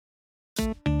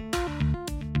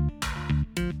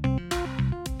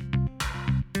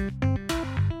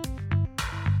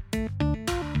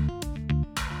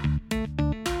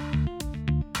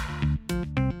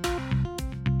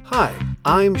Hi,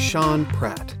 I'm Sean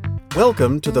Pratt.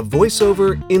 Welcome to the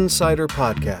VoiceOver Insider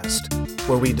Podcast,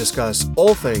 where we discuss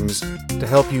all things to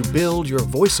help you build your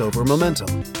voiceover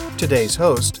momentum. Today's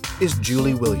host is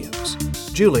Julie Williams.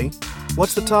 Julie,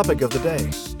 what's the topic of the day?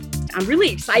 I'm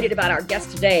really excited about our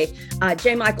guest today,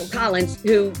 J. Michael Collins,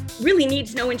 who really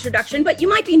needs no introduction, but you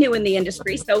might be new in the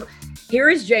industry. So here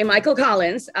is J. Michael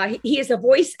Collins. He is a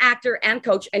voice actor and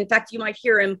coach. In fact, you might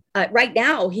hear him right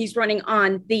now. He's running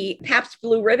on the Pabst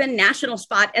Blue Ribbon national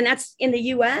spot, and that's in the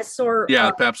U.S. or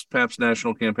Pabst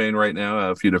national campaign right now.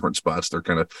 A few different spots.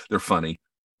 They're funny.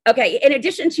 Okay. In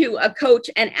addition to a coach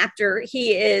and actor,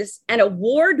 he is an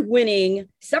award-winning,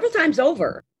 several times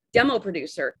over, demo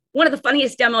producer. One of the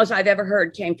funniest demos I've ever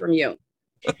heard came from you.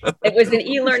 It was an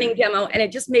e-learning demo, and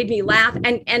it just made me laugh.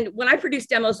 And when I produce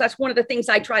demos, that's one of the things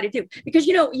I try to do, because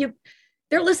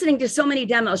they're listeling to so many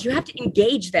demos. You have to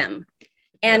engage them.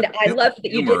 And I love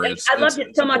that you did. I loved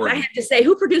it so much. I had to say,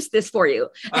 who produced this for you?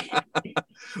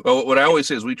 Well, what I always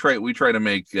say is we try to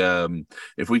make,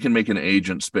 if we can make an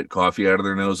agent spit coffee out of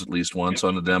their nose at least once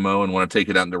on a demo and want to take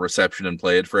it out into reception and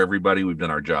play it for everybody, we've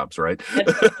done our jobs, right?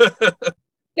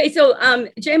 Okay, so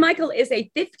J. Michael is a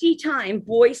 50-time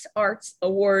Voice Arts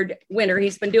Award winner.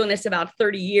 He's been doing this about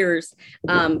 30 years,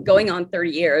 going on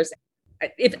 30 years.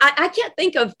 I can't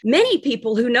think of many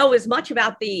people who know as much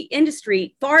about the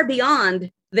industry far beyond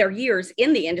their years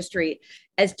in the industry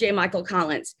as J. Michael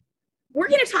Collins. We're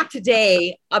going to talk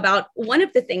today about one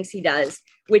of the things he does,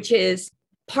 which is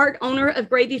part owner of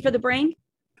Gravy for the Brain.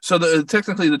 So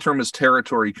technically the term is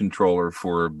territory controller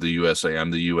for the USA. I'm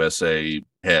the USA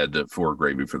head for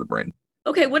Gravy for the Brain.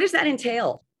 Okay, what does that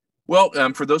entail? Well,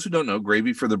 for those who don't know,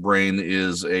 Gravy for the Brain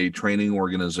is a training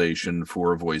organization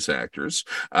for voice actors.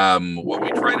 What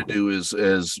we try to do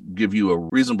is give you a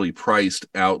reasonably priced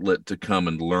outlet to come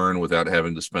and learn without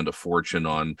having to spend a fortune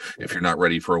on, if you're not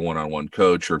ready for a one-on-one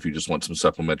coach, or if you just want some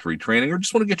supplementary training or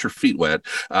just want to get your feet wet.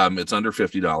 It's under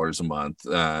 $50 a month.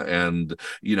 And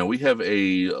we have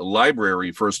a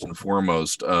library, first and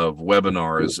foremost, of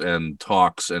webinars and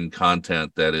talks and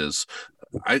content that is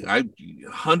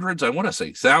hundreds, I want to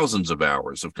say thousands of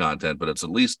hours of content, but it's at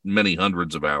least many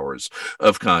hundreds of hours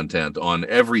of content on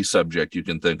every subject you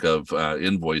can think of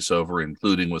in voiceover,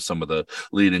 including with some of the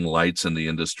leading lights in the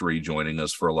industry joining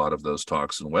us for a lot of those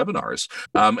talks and webinars.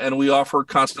 And we offer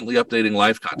constantly updating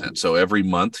live content. So every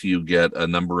month you get a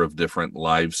number of different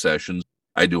live sessions.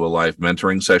 I do a live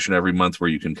mentoring session every month where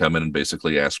you can come in and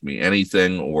basically ask me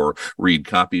anything or read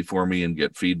copy for me and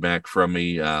get feedback from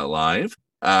me live.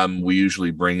 We usually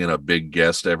bring in a big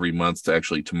guest every month.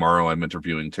 Actually, tomorrow I'm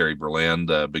interviewing Terry Berland,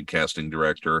 a big casting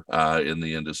director in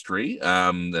the industry.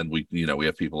 And we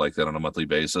have people like that on a monthly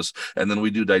basis. And then we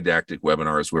do didactic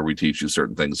webinars where we teach you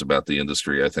certain things about the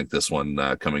industry. I think this one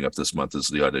coming up this month is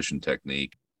the audition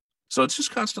technique. So it's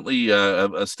just constantly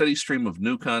a steady stream of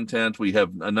new content. We have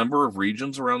a number of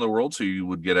regions around the world, so you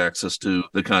would get access to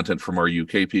the content from our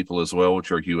UK people as well,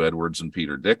 which are Hugh Edwards and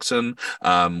Peter Dixon.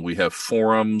 We have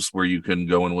forums where you can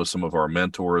go in with some of our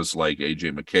mentors like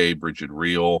AJ McKay, Bridget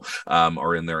Reel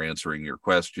are in there answering your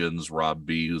questions. Rob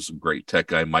B, who's a great tech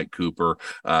guy, Mike Cooper,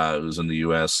 who's in the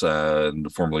US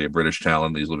and formerly a British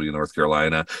talent. He's living in North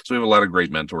Carolina. So we have a lot of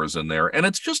great mentors in there. And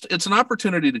it's an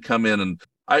opportunity to come in and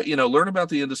learn about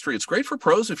the industry. It's great for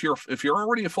pros. If you're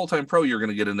already a full-time pro, you're going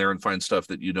to get in there and find stuff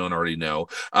that you don't already know.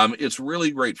 It's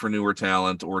really great for newer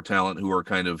talent or talent who are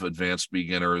kind of advanced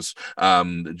beginners.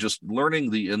 Just learning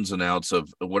the ins and outs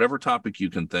of whatever topic you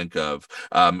can think of,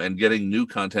 and getting new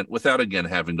content without, again,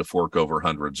 having to fork over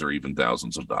hundreds or even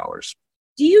thousands of dollars.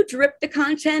 Do you drip the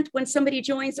content when somebody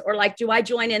joins, or do I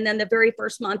join and then the very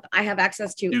first month I have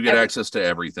access to? You get access to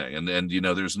everything. And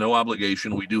there's no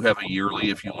obligation. We do have a yearly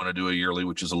if you want to do a yearly,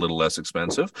 which is a little less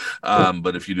expensive.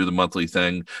 But if you do the monthly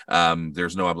thing,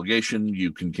 there's no obligation.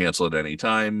 You can cancel at any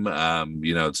time.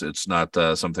 It's not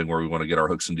something where we want to get our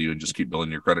hooks into you and just keep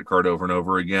billing your credit card over and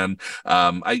over again.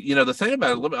 The thing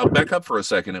about it, I'll back up for a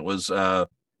second. It was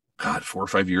 4 or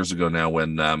 5 years ago now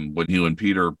when you and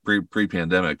Peter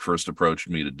pre-pandemic first approached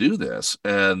me to do this,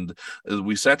 and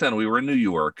we sat down. We were in New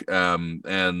York, and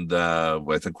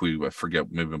I think I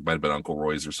forget, maybe it might have been Uncle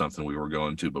Roy's or something we were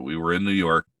going to, but we were in New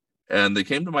York. And they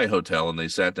came to my hotel and they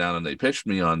sat down and they pitched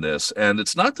me on this. And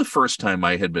it's not the first time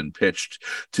I had been pitched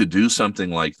to do something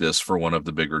like this for one of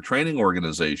the bigger training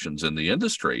organizations in the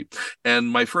industry. And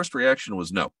my first reaction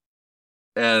was no.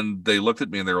 And they looked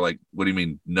at me and they were like, "What do you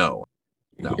mean, no?"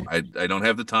 No, I don't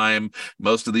have the time.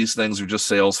 Most of these things are just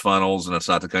sales funnels, and it's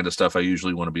not the kind of stuff I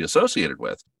usually want to be associated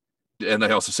with. And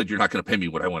I also said, you're not going to pay me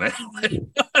what I want to.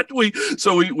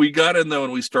 We got in though,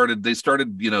 and they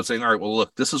started, saying, all right, well,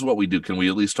 look, this is what we do. Can we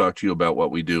at least talk to you about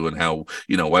what we do and how,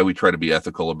 why we try to be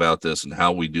ethical about this and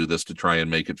how we do this to try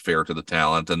and make it fair to the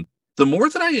talent. And the more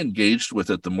that I engaged with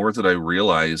it, the more that I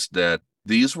realized that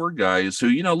these were guys who,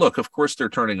 look, of course they're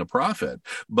turning a profit,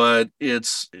 but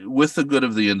it's with the good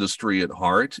of the industry at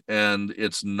heart, and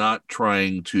it's not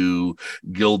trying to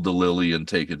gild the lily and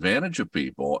take advantage of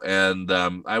people. And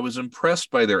I was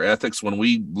impressed by their ethics. When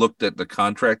we looked at the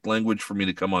contract language for me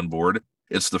to come on board,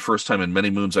 it's the first time in many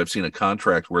moons I've seen a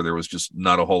contract where there was just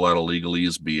not a whole lot of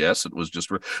legalese BS. It was just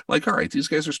like, all right, these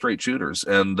guys are straight shooters.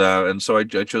 And so I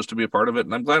chose to be a part of it.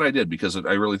 And I'm glad I did, because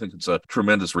I really think it's a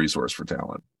tremendous resource for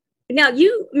talent. Now,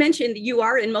 you mentioned you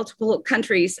are in multiple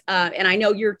countries, and I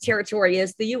know your territory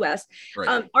is the U.S.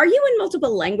 Right. Are you in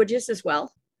multiple languages as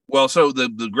well? Well, so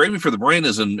the Gravy for the Brain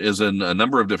is in a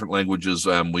number of different languages.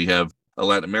 We have a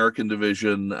Latin American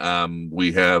division.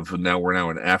 We're now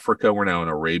in Africa. We're now in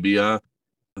Arabia.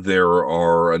 There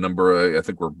are a number. I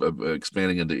think we're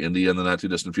expanding into India in the not too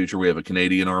distant future. We have a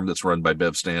Canadian arm that's run by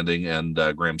Bev Standing and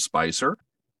Graham Spicer.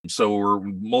 So we're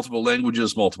multiple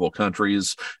languages, multiple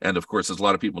countries. And of course, as a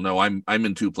lot of people know, I'm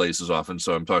in two places often.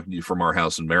 So I'm talking to you from our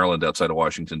house in Maryland outside of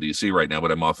Washington, D.C. right now,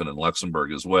 but I'm often in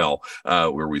Luxembourg as well,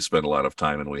 where we spend a lot of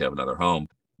time and we have another home.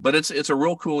 But it's a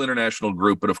real cool international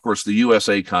group. But of course, the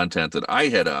USA content that I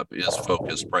head up is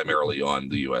focused primarily on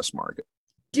the U.S. market.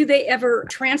 Do they ever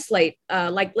translate,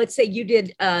 like, let's say you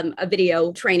did a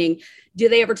video training, do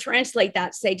they ever translate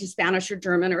that, say, to Spanish or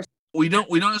German or? We don't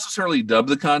necessarily dub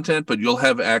the content, but you'll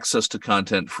have access to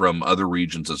content from other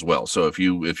regions as well. So if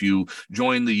you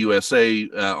join the USA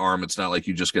arm, it's not like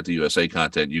you just get the USA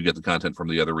content. You get the content from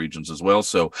the other regions as well.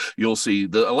 So you'll see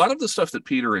a lot of the stuff that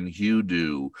Peter and Hugh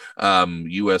do,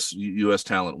 US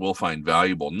talent will find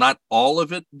valuable. Not all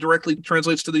of it directly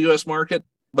translates to the US market,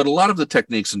 but a lot of the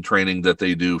techniques and training that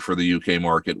they do for the UK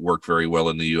market work very well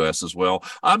in the US as well.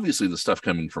 Obviously, the stuff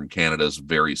coming from Canada is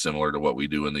very similar to what we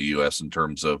do in the US in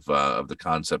terms of the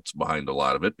concepts behind a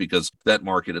lot of it, because that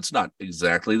market, it's not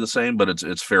exactly the same, but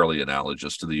it's fairly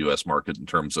analogous to the US market in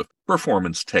terms of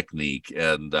performance technique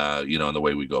and, and the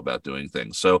way we go about doing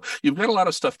things. So you've got a lot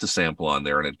of stuff to sample on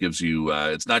there, and it gives you,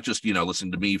 it's not just,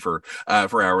 listening to me for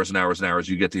hours and hours and hours.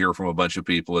 You get to hear from a bunch of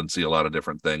people and see a lot of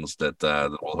different things that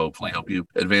will hopefully help you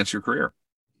advance your career.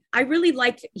 I really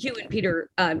liked Hugh and Peter.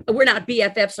 We're not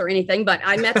BFFs or anything, but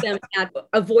I met them at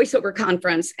a voiceover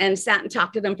conference and sat and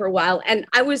talked to them for a while. And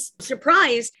I was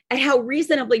surprised at how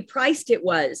reasonably priced it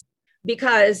was,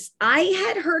 because I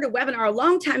had heard a webinar a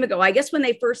long time ago, I guess when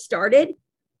they first started,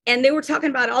 and they were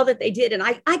talking about all that they did. And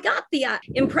I got the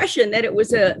impression that it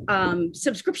was a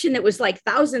subscription that was like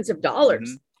thousands of dollars.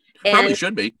 Mm-hmm. Probably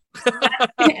should be.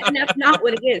 And that's not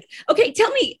what it is. Okay,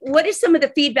 tell me, what is some of the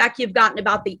feedback you've gotten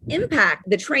about the impact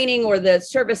the training or the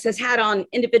service has had on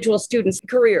individual students'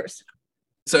 careers?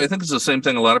 So I think it's the same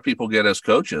thing a lot of people get as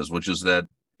coaches, which is that,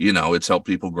 it's helped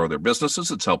people grow their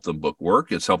businesses. It's helped them book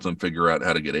work. It's helped them figure out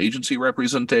how to get agency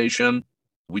representation.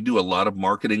 We do a lot of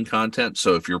marketing content.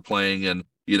 So if you're playing in,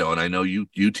 and I know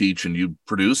you teach and you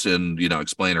produce in,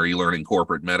 explainer, e-learning,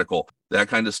 corporate, medical, that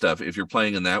kind of stuff. If you're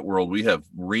playing in that world, we have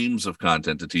reams of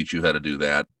content to teach you how to do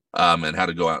that, and how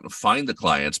to go out and find the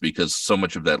clients, because so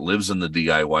much of that lives in the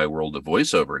DIY world of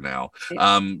voiceover now.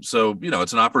 So,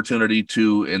 it's an opportunity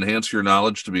to enhance your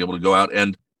knowledge, to be able to go out,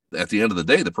 and at the end of the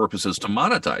day, the purpose is to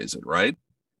monetize it, right?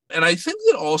 And I think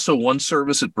that also one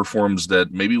service it performs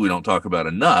that maybe we don't talk about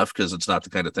enough, because it's not the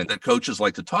kind of thing that coaches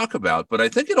like to talk about, but I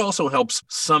think it also helps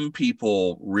some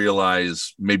people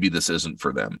realize maybe this isn't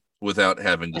for them without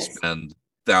having to spend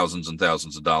thousands and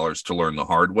thousands of dollars to learn the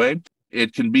hard way.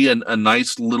 It can be a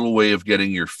nice little way of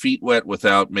getting your feet wet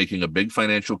without making a big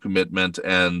financial commitment.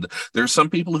 And there's some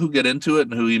people who get into it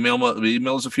and who email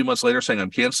us a few months later saying,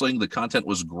 I'm canceling. The content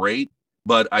was great,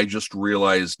 but I just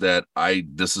realized that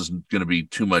this is going to be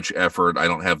too much effort. I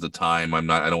don't have the time. I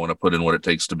don't want to put in what it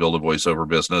takes to build a voiceover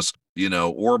business,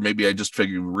 or maybe I just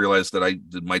realized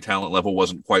that my talent level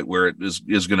wasn't quite where it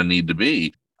is going to need to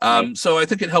be. So I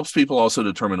think it helps people also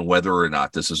determine whether or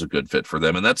not this is a good fit for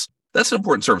them. And that's an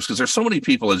important service, because there's so many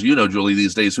people, as you know, Julie,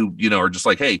 these days who, are just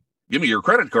like, hey, give me your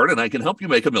credit card and I can help you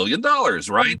make $1 million,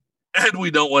 right? And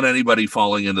we don't want anybody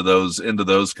falling into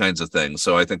those kinds of things.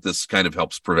 So I think this kind of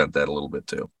helps prevent that a little bit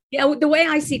too. Yeah, the way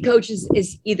I see coaches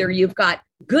is either you've got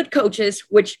good coaches,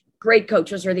 which great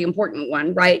coaches are the important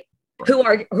one, right? Who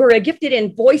are gifted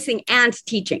in voicing and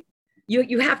teaching.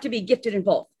 You have to be gifted in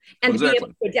both, and to be able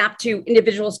to adapt to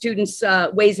individual students'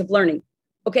 ways of learning.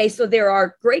 Okay, so there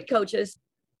are great coaches.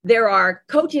 There are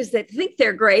coaches that think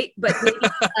they're great, but maybe,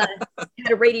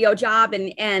 had a radio job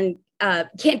and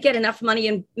can't get enough money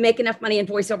and make enough money in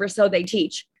voiceover, so they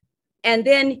teach. And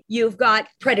then you've got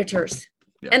predators.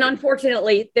 Yeah. And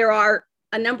unfortunately, there are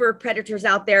a number of predators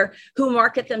out there who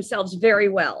market themselves very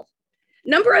well.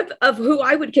 Number of who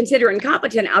I would consider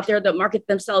incompetent out there that market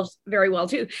themselves very well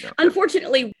too. Yeah.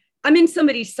 Unfortunately, I'm in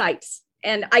somebody's sights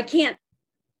and I can't,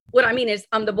 what I mean is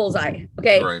I'm the bullseye.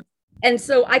 Okay. Right. And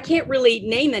so I can't really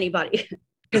name anybody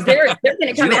because they're going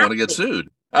to come. You don't want to get sued.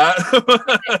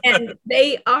 And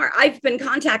I've been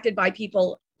contacted by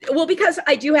people. Well, because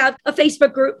I do have a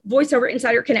Facebook group, VoiceOver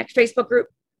Insider Connect Facebook group,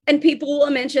 and people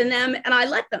will mention them and I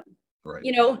let them, right.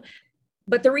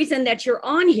 But the reason that you're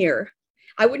on here,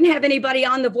 I wouldn't have anybody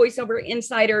on the VoiceOver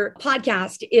Insider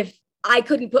podcast if I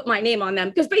couldn't put my name on them,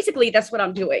 because basically that's what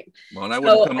I'm doing. Well,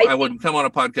 and I wouldn't come on a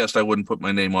podcast. I wouldn't put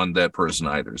my name on that person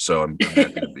either. So I'm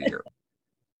happy to be here.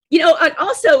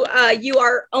 Also, you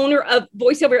are owner of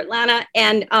VoiceOver Atlanta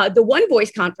and the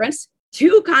OneVoice Conference,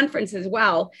 2 conferences.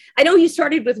 Wow. I know you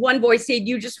started with OneVoice.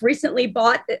 You just recently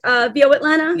bought VO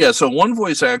Atlanta. Yeah. So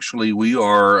OneVoice, actually,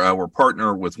 we're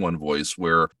partner with OneVoice,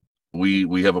 where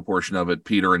we have a portion of it.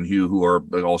 Peter and Hugh, who are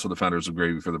also the founders of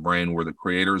Gravy for the Brain, were the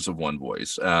creators of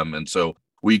OneVoice. And so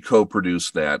we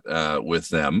co-produce that with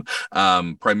them.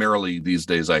 Primarily these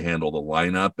days, I handle the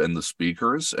lineup and the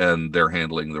speakers, and they're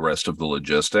handling the rest of the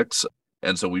logistics.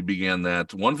 And so we began that.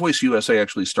 OneVoice USA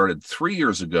actually started 3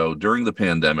 years ago during the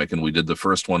pandemic, and we did the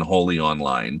first one wholly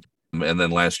online. And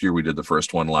then last year we did the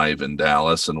first one live in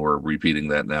Dallas, and we're repeating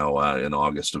that now in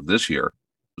August of this year.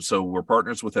 So we're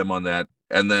partners with them on that.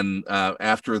 And then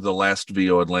after the last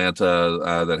VO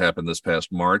Atlanta that happened this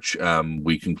past March,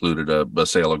 we concluded a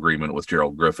sale agreement with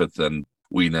Gerald Griffith, and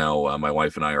we now, my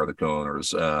wife and I, are the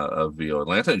co-owners of VO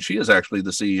Atlanta, and she is actually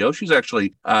the CEO. She's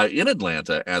actually in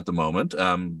Atlanta at the moment,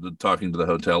 talking to the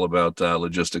hotel about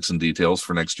logistics and details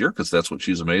for next year, because that's what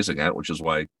she's amazing at, which is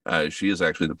why she is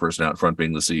actually the person out front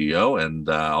being the CEO, and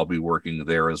I'll be working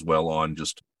there as well on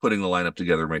just putting the lineup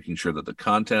together, making sure that the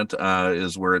content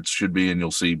is where it should be, and you'll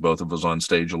see both of us on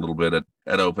stage a little bit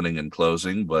at opening and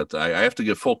closing. But I have to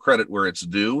give full credit where it's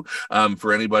due.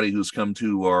 For anybody who's come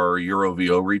to our Euro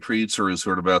VO retreats or has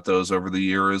heard about those over the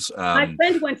years. My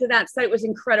friend went to that site. It was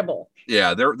incredible.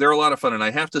 Yeah, they're a lot of fun. And I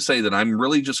have to say that I'm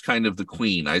really just kind of the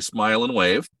queen. I smile and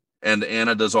wave. And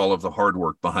Anna does all of the hard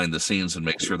work behind the scenes and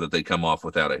makes sure that they come off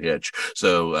without a hitch.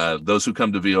 So those who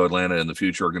come to VO Atlanta in the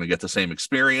future are going to get the same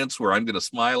experience, where I'm going to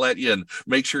smile at you and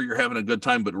make sure you're having a good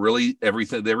time. But really,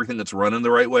 everything that's running the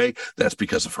right way, that's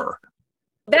because of her.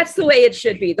 That's the way it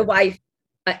should be. The wife.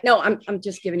 No, I'm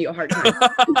just giving you a hard time.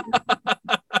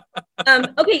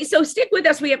 Okay, so stick with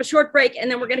us. We have a short break, and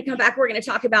then we're going to come back. We're going to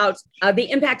talk about the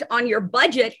impact on your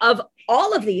budget of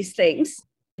all of these things.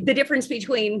 The difference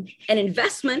between an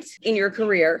investment in your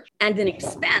career and an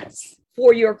expense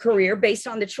for your career based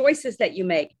on the choices that you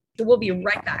make. So we'll be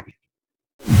right back.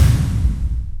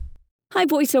 Hi,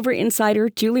 VoiceOver Insider,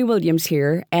 Julie Williams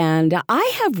here, and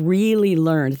I have really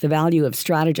learned the value of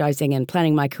strategizing and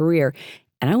planning my career,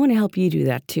 and I want to help you do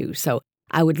that too. So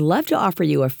I would love to offer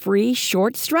you a free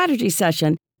short strategy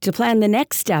session to plan the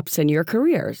next steps in your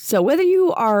career. So whether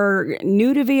you are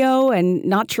new to VO and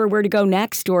not sure where to go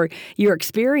next, or you're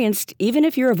experienced, even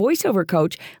if you're a voiceover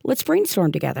coach, let's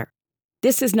brainstorm together.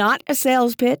 This is not a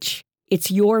sales pitch.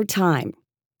 It's your time.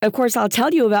 Of course, I'll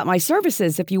tell you about my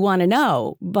services if you want to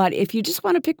know, but if you just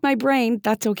want to pick my brain,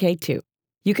 that's okay too.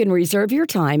 You can reserve your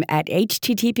time at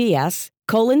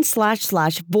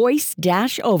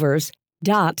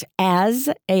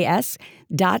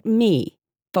https://voice-overs.me/.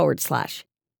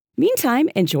 Meantime,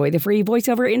 enjoy the free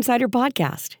VoiceOver Insider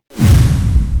podcast.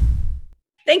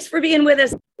 Thanks for being with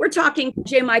us. We're talking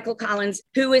J. Michael Collins,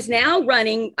 who is now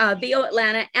running VO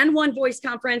Atlanta and OneVoice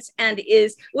Conference, and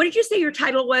is, what did you say your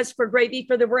title was for Gravy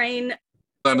for the Brain?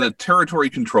 I'm the territory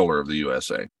controller of the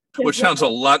USA, which sounds a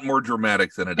lot more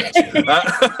dramatic than it is.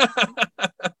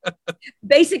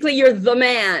 Basically, you're the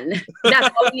man. That's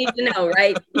all we need to know,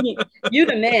 right? You're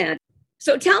the man.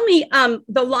 So tell me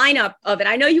the lineup of it.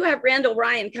 I know you have Randall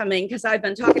Ryan coming, because I've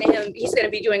been talking to him. He's going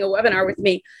to be doing a webinar with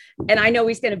me, and I know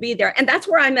he's going to be there. And that's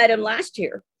where I met him last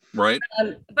year. Right.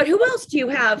 But who else do you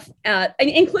have,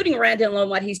 including Randall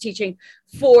and what he's teaching,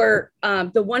 for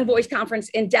the OneVoice Conference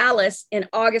in Dallas in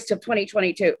August of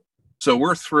 2022? So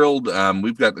we're thrilled.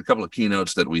 We've got a couple of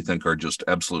keynotes that we think are just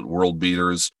absolute world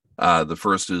beaters. The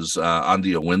first is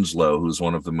Andia Winslow, who's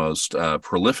one of the most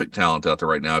prolific talent out there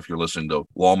right now. If you're listening to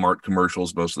Walmart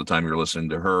commercials, most of the time you're listening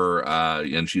to her,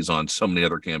 and she's on so many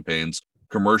other campaigns.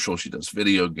 commercial. She does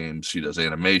video games. She does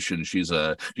animation. She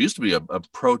used to be a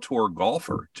pro tour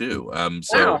golfer too.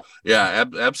 Wow. Yeah,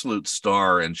 absolute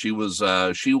star. And she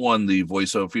won the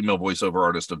female voiceover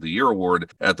artist of the year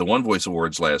award at the OneVoice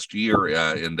Awards last year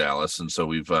in Dallas. And so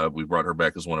we brought her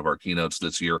back as one of our keynotes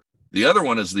this year. The other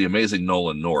one is the amazing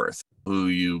Nolan North, who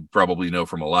you probably know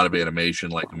from a lot of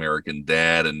animation like American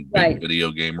Dad and big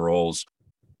video game roles.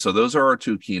 So those are our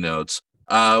two keynotes.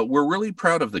 We're really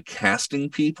proud of the casting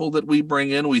people that we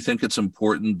bring in. We think it's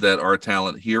important that our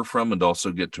talent hear from and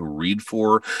also get to read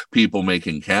for people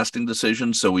making casting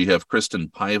decisions. So we have Kristen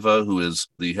Paiva, who is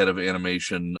the head of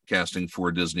animation casting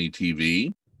for Disney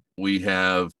TV. We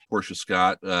have Portia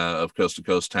Scott of Coast to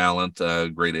Coast Talent,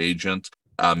 great agent.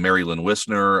 Mary Lynn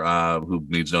Wisner, who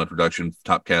needs no introduction,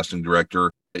 top casting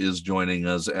director, is joining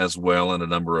us as well, and a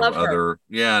number of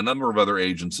other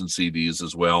agents and CDs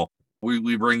as well.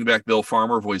 We bring back Bill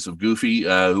Farmer, voice of Goofy,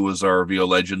 who was our VO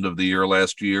Legend of the Year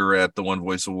last year at the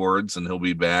OneVoice Awards, and he'll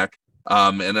be back.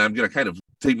 And I'm going to kind of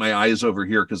take my eyes over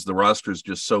here because the roster is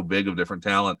just so big of different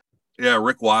talent. Yeah,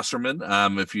 Rick Wasserman.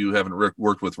 If you haven't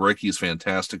worked with Rick, he's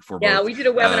fantastic for both. Yeah, we did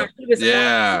a webinar. He was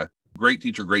awesome. Great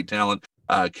teacher, great talent.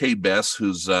 Kay Bess,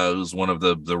 who's one of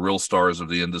the real stars of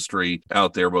the industry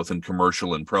out there, both in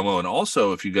commercial and promo. And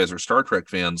also, if you guys are Star Trek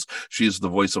fans, she's the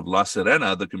voice of La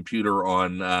Sirena, the computer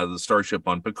on the starship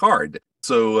on Picard.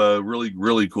 So really,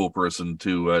 really cool person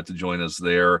to join us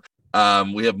there.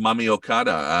 We have Mami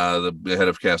Okada, the head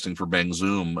of casting for Bang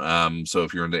Zoom. So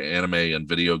if you're into anime and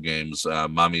video games,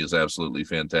 Mami is absolutely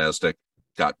fantastic.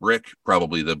 Got Rick,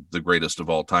 probably the greatest of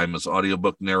all time as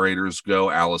audiobook narrators go.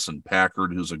 Allison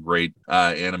Packard, who's a great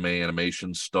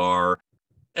animation star.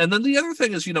 And then the other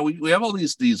thing is, we have all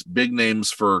these big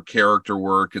names for character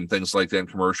work and things like that and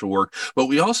commercial work, but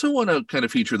we also want to kind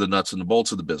of feature the nuts and the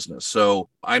bolts of the business. So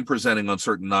I'm presenting on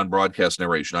certain non-broadcast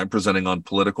narration. I'm presenting on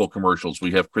political commercials.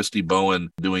 We have Christy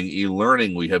Bowen doing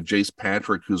e-learning. We have Jace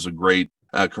Patrick, who's a great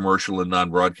commercial and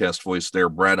non-broadcast voice there.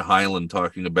 Brad Hyland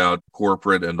talking about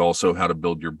corporate and also how to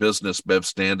build your business. Bev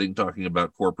Standing talking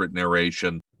about corporate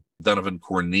narration. Donovan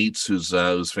Corneetz,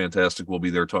 who's fantastic, will be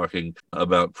there talking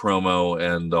about promo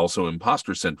and also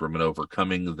imposter syndrome and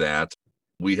overcoming that.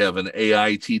 We have an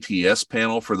AI TTS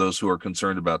panel for those who are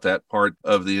concerned about that part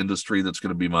of the industry that's going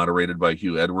to be moderated by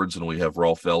Hugh Edwards, and we have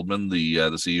Rolf Feldman, the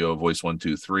CEO of Voice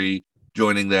 123.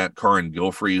 Joining that, Karin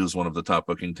Gilfrey, who's one of the top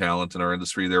booking talent in our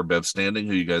industry there. Bev Standing,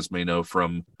 who you guys may know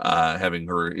from having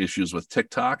her issues with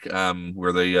TikTok,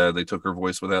 where they took her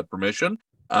voice without permission.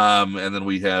 And then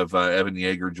we have Evan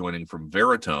Yeager joining from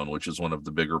Veritone, which is one of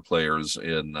the bigger players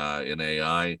in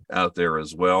AI out there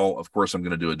as well. Of course, I'm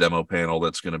going to do a demo panel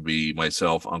that's going to be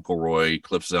myself, Uncle Roy,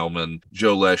 Cliff Zellman,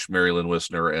 Joe Lesh, Mary Lynn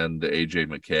Wisner, and AJ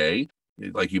McKay.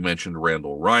 Like you mentioned,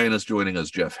 Randall Ryan is joining us.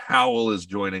 Jeff Howell is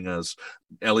joining us.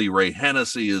 Ellie Ray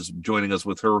Hennessy is joining us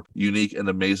with her unique and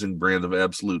amazing brand of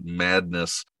absolute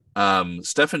madness.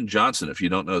 Stephen Johnson, if you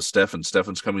don't know Stefan's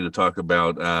coming to talk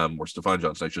about, or Stefan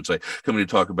Johnson, I should say, coming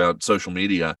to talk about social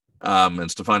media.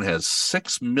 And Stefan has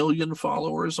 6 million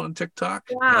followers on TikTok.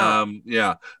 Wow.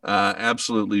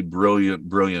 Absolutely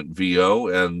brilliant VO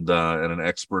and an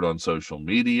expert on social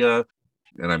media.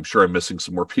 And I'm sure I'm missing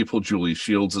some more people. Julie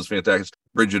Shields is fantastic.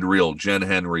 Bridget Reel, Jen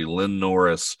Henry, Lynn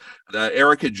Norris,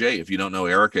 Erica J. If you don't know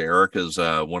Erica's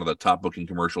one of the top booking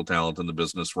commercial talent in the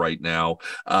business right now.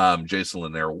 Jason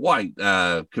Lanier White,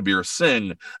 Kabir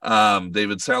Singh,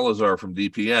 David Salazar from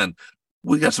DPN.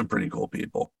 We got some pretty cool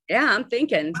people. Yeah, I'm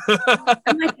thinking I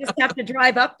might just have to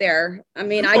drive up there. I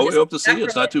mean, we hope to see you.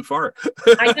 It's not too far.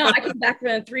 I know. I come back from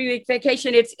a 3-week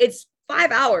vacation. It's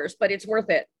 5 hours, but it's worth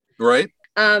it. Right.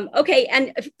 Okay.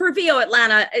 And for VO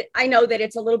Atlanta, I know that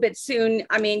it's a little bit soon.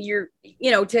 I mean,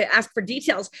 to ask for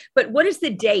details, but what is the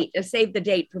date? Save the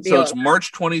date for VO. So it's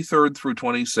March 23rd through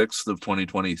 26th of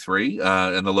 2023.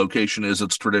 And the location is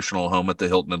its traditional home at the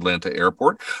Hilton Atlanta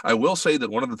Airport. I will say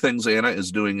that one of the things Anna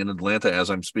is doing in Atlanta, as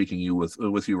I'm speaking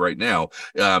with you right now,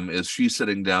 is she's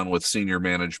sitting down with senior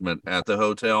management at the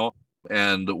hotel.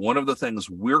 And one of the things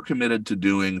we're committed to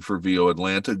doing for VO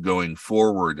Atlanta going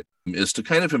forward is to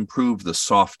kind of improve the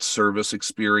soft service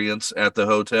experience at the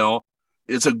hotel.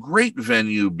 It's a great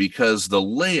venue because the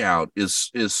layout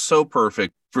is so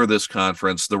perfect for this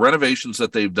conference. The renovations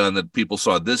that they've done that people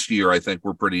saw this year, I think,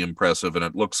 were pretty impressive, and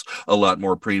it looks a lot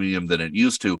more premium than it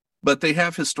used to. But they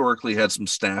have historically had some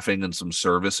staffing and some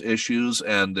service issues.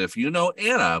 And if you know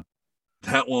Anna,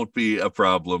 that won't be a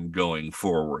problem going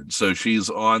forward. So she's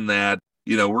on that.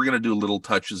 we're going to do little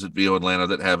touches at VO Atlanta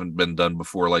that haven't been done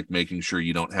before, like making sure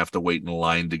you don't have to wait in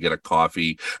line to get a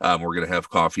coffee. We're going to have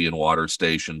coffee and water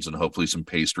stations and hopefully some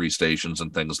pastry stations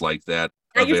and things like that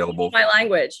available. My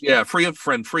language. Yeah, free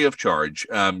of charge.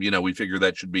 We figure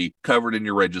that should be covered in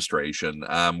your registration.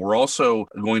 We're also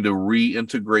going to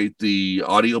reintegrate the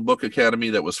Audiobook Academy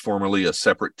that was formerly a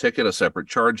separate ticket, a separate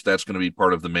charge. That's going to be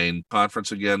part of the main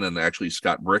conference again. And actually,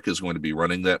 Scott Brick is going to be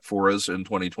running that for us in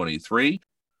 2023.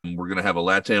 We're going to have a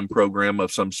LATAM program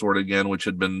of some sort again, which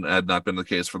had not been the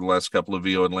case for the last couple of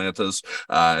VO Atlantas.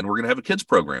 And we're going to have a kids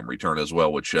program return as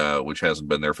well, which hasn't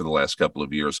been there for the last couple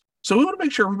of years. So we want to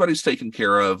make sure everybody's taken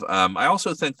care of. I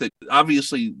also think that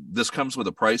obviously this comes with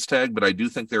a price tag, but I do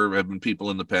think there have been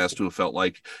people in the past who have felt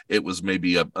like it was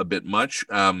maybe a bit much.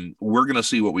 We're going to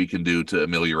see what we can do to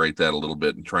ameliorate that a little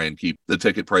bit and try and keep the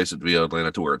ticket price at VO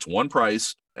Atlanta to where it's one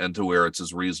price and to where it's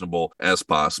as reasonable as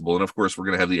possible. And of course, we're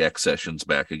going to have the X sessions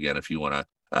back again if you want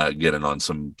to get in on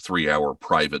some 3-hour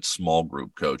private small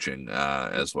group coaching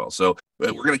as well. So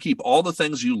we're going to keep all the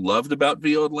things you loved about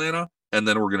VO Atlanta, and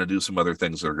then we're going to do some other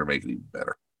things that are going to make it even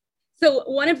better. So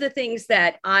one of the things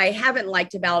that I haven't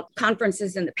liked about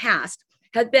conferences in the past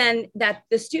has been that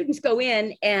the students go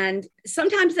in and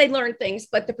sometimes they learn things,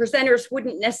 but the presenters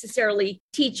wouldn't necessarily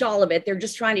teach all of it. They're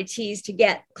just trying to tease to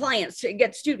get clients, to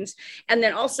get students. And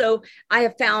then also I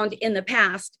have found in the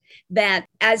past that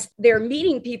as they're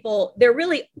meeting people, they're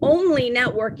really only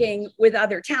networking with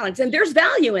other talents. And there's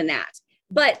value in that,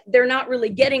 but they're not really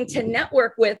getting to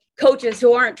network with coaches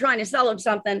who aren't trying to sell them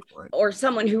something, right, or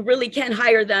someone who really can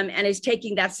hire them and is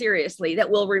taking that seriously, that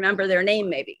will remember their name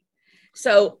maybe.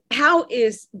 So how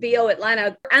is VO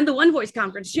Atlanta and the OneVoice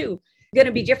Conference too going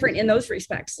to be different in those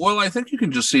respects? Well, I think you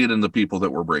can just see it in the people that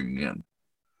we're bringing in.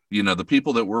 The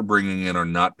people that we're bringing in are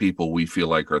not people we feel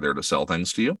like are there to sell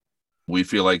things to you. We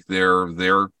feel like they're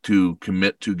there to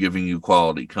commit to giving you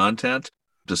quality content,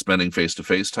 to spending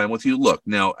face-to-face time with you. Look,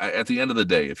 now, at the end of the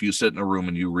day, if you sit in a room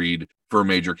and you read for a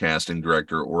major casting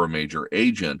director or a major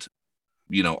agent,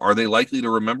 are they likely to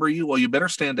remember you? Well, you better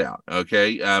stand out,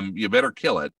 okay? You better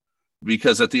kill it.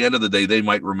 Because at the end of the day, they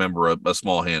might remember a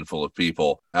small handful of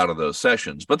people out of those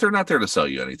sessions, but they're not there to sell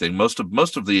you anything. Most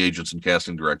of the agents and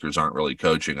casting directors aren't really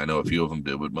coaching. I know a few of them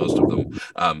do, but most of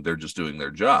them, they're just doing their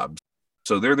jobs.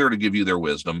 So they're there to give you their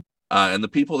wisdom. And the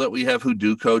people that we have who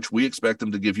do coach, we expect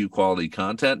them to give you quality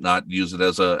content, not use it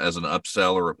as an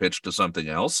upsell or a pitch to something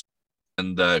else.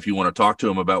 And if you want to talk to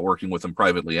them about working with them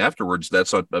privately afterwards,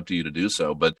 that's up to you to do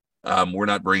so. But we're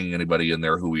not bringing anybody in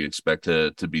there who we expect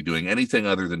to be doing anything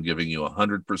other than giving you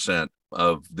 100%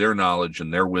 of their knowledge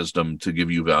and their wisdom to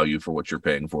give you value for what you're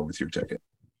paying for with your ticket.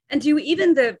 And do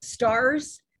even the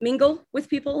stars mingle with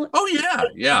people? Oh,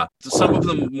 yeah. Some of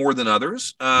them more than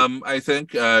others. I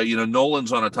think,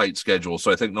 Nolan's on a tight schedule.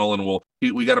 So I think Nolan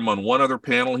we got him on one other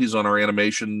panel. He's on our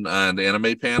animation and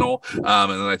anime panel. And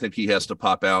then I think he has to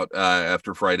pop out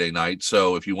after Friday night.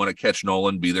 So if you want to catch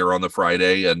Nolan, be there on the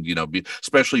Friday and,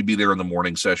 especially be there in the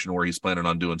morning session where he's planning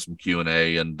on doing some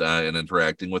Q&A and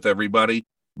interacting with everybody.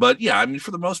 But yeah, for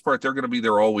the most part, they're going to be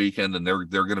there all weekend and they're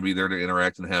going to be there to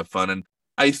interact and have fun. And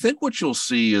I think what you'll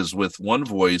see is with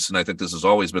OneVoice, and I think this has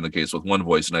always been the case with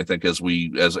OneVoice, and I think as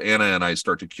Anna and I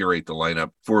start to curate the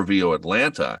lineup for VO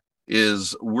Atlanta,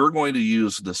 is we're going to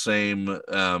use the same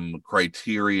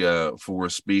criteria for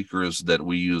speakers that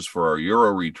we use for our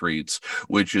Euro retreats,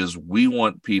 which is we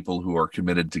want people who are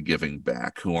committed to giving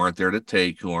back, who aren't there to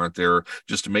take, who aren't there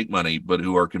just to make money, but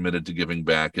who are committed to giving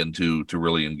back and to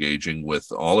really engaging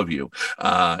with all of you.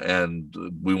 And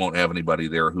we won't have anybody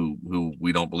there who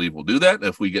we don't believe will do that.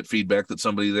 If we get feedback that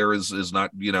somebody there is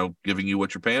not, giving you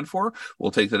what you're paying for,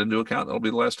 we'll take that into account. That'll be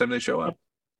the last time they show up.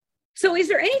 So is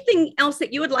there anything else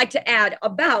that you would like to add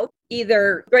about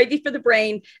either Gravy for the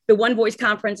Brain, the OneVoice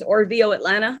Conference, or VO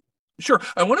Atlanta? Sure.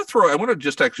 I want to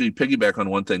just actually piggyback on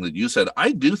one thing that you said.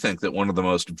 I do think that one of the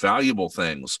most valuable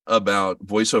things about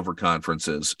voiceover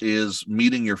conferences is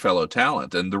meeting your fellow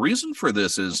talent. And the reason for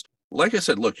this is, like I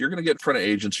said, look, you're going to get in front of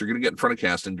agents, you're going to get in front of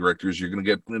casting directors, you're going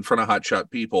to get in front of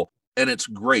hotshot people, and it's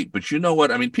great. But you know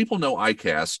what? People know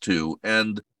iCast too,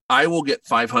 and I will get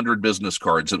 500 business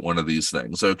cards at one of these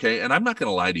things, okay? And I'm not going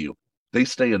to lie to you. They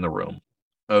stay in the room,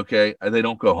 okay? And they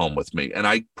don't go home with me. And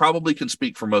I probably can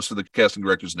speak for most of the casting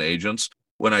directors and agents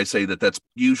when I say that that's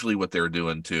usually what they're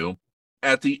doing too.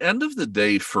 At the end of the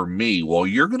day, for me, while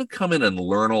you're going to come in and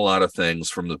learn a lot of things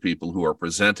from the people who are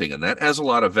presenting, and that has a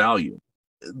lot of value,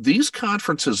 these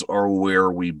conferences are where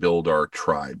we build our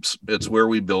tribes. It's where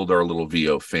we build our little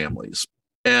VO families.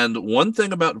 And one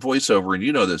thing about voiceover, and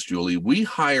you know this, Julie, we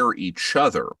hire each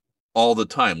other all the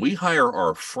time. We hire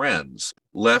our friends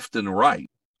left and right.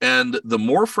 And the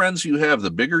more friends you have, the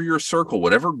bigger your circle,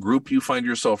 whatever group you find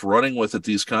yourself running with at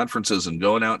these conferences and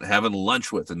going out and having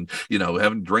lunch with and,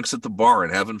 having drinks at the bar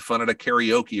and having fun at a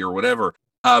karaoke or whatever.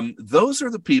 Those are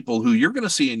the people who you're going to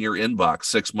see in your inbox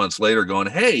 6 months later going,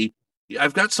 hey,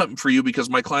 I've got something for you because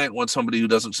my client wants somebody who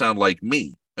doesn't sound like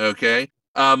me. Okay.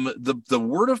 The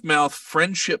word of mouth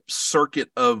friendship circuit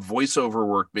of voiceover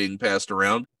work being passed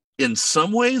around, in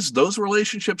some ways, those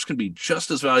relationships can be just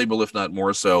as valuable, if not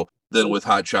more so, than with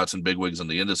hotshots and bigwigs in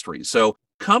the industry. So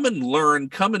come and learn,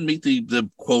 come and meet the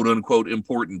quote unquote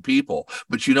important people.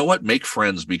 But you know what? Make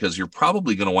friends, because you're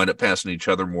probably going to wind up passing each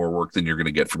other more work than you're going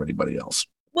to get from anybody else.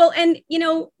 Well, and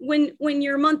when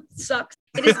your month sucks,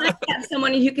 it is nice to have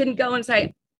someone who can go and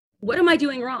say, what am I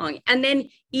doing wrong? And then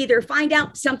either find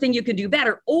out something you can do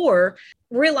better or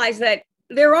realize that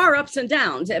there are ups and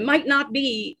downs. It might not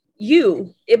be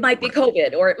you, it might be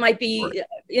COVID, or it might be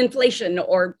inflation,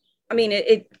 or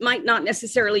it might not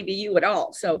necessarily be you at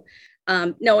all. So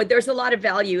no, there's a lot of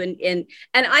value in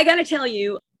and I got to tell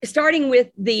you, starting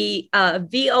with the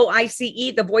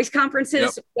VOICE, the voice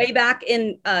conferences way back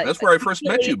in. That's where I first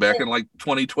met you back in like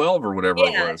 2012 or whatever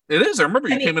it was. It is. I remember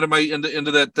you came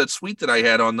into that suite that I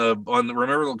had on the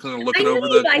remember kind of looking over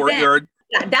the courtyard.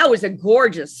 That was a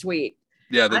gorgeous suite.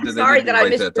 Yeah, I'm sorry that I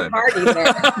missed the party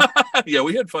there. Yeah,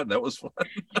 we had fun. That was fun.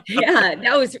 Yeah,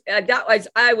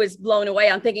 I was blown away.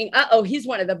 I'm thinking, he's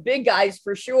one of the big guys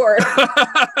for sure.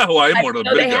 Well, I'm one of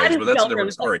the big guys, but that's a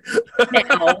different story.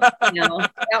 No,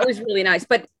 that was really nice.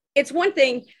 But it's one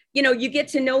thing, you get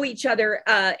to know each other.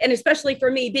 And especially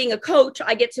for me, being a coach,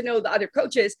 I get to know the other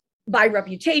coaches by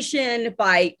reputation,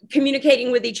 by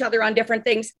communicating with each other on different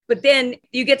things. But then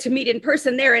you get to meet in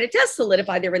person there, and it does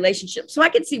solidify their relationship. So I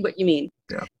can see what you mean.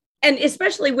 Yeah. And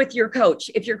especially with your coach,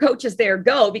 if your coach is there,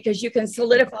 go, because you can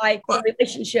solidify the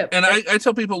relationship. And I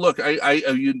tell people, look,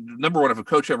 number one, if a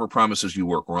coach ever promises you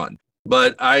work, run.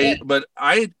 But I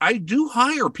do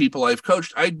hire people I've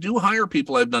coached. I do hire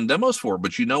people I've done demos for.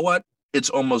 But you know what? It's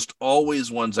almost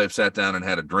always ones I've sat down and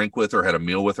had a drink with, or had a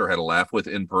meal with, or had a laugh with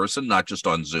in person, not just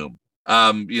on Zoom.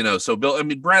 So Bill,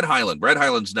 Brad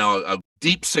Hyland's now a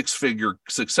deep six-figure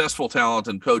successful talent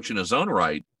and coach in his own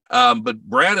right. But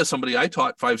Brad is somebody I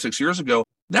taught 5-6 years ago.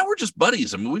 Now we're just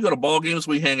buddies. We go to ball games,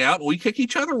 we hang out, and we kick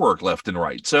each other work left and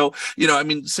right. So,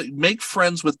 make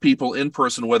friends with people in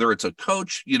person, whether it's a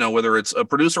coach, whether it's a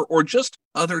producer or just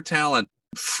other talent.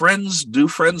 Friends do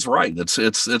friends right. It's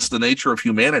the nature of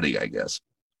humanity, I guess.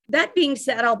 That being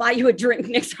said, I'll buy you a drink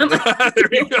next time.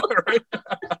 There you go, right?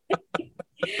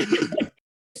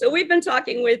 So we've been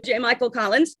talking with J. Michael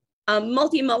Collins,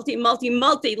 multi,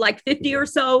 like 50 or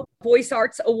so voice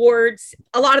arts awards.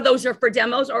 A lot of those are for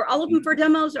demos, or all of them for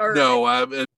demos? Or no,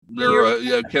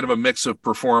 they're kind of a mix of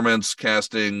performance,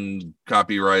 casting,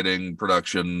 copywriting,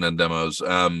 production, and demos.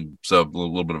 So a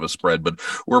little bit of a spread, but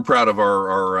we're proud of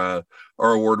our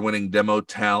award-winning demo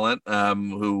talent,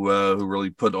 who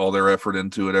really put all their effort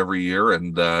into it every year.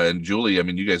 And Julie,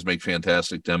 you guys make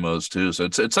fantastic demos too. So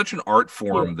it's such an art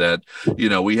form that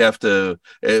we have to.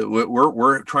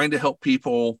 We're trying to help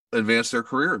people advance their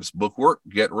careers, book work,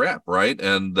 get rep, right,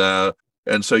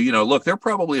 and so, look, there are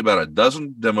probably about a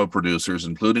dozen demo producers,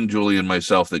 including Julie and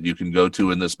myself, that you can go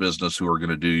to in this business who are going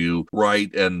to do you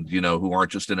right and, who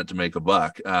aren't just in it to make a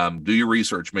buck. Do your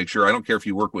research. Make sure, I don't care if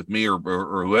you work with me or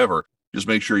whoever, just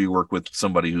make sure you work with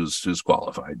somebody who's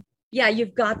qualified. Yeah,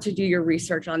 you've got to do your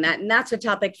research on that. And that's a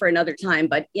topic for another time.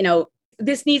 But,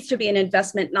 this needs to be an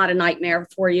investment, not a nightmare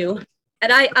for you.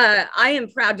 And I am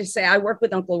proud to say I work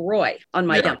with Uncle Roy on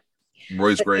my demo.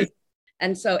 Roy's great.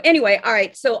 And so anyway, all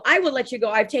right. So I will let you go.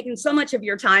 I've taken so much of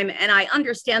your time, and I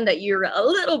understand that you're a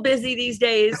little busy these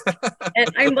days, and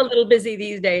I'm a little busy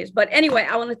these days. But anyway,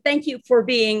 I want to thank you for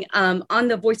being on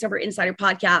the VoiceOver Insider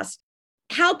podcast.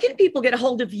 How can people get a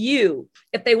hold of you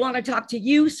if they want to talk to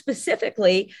you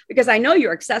specifically? Because I know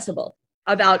you're accessible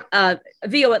about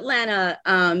VO Atlanta,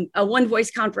 a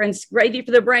OneVoice Conference, Gravy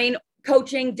for the Brain,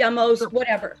 coaching, demos,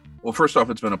 whatever. Well, first off,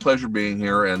 it's been a pleasure being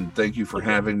here, and thank you for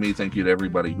having me. Thank you to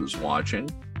everybody who's watching.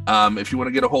 If you want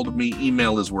to get a hold of me,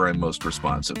 email is where I'm most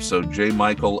responsive. So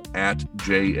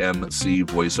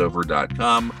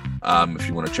jmichael@jmcvoiceover.com. If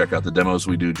you want to check out the demos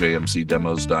we do,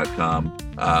 jmcdemos.com.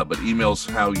 But email's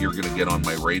how you're going to get on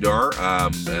my radar,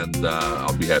 and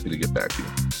I'll be happy to get back to you.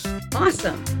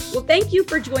 Awesome. Well, thank you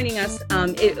for joining us.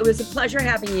 It was a pleasure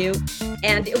having you.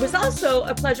 And it was also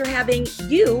a pleasure having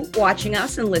you watching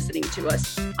us and listening to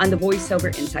us on the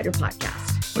VoiceOver Insider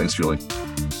podcast. Thanks, Julie.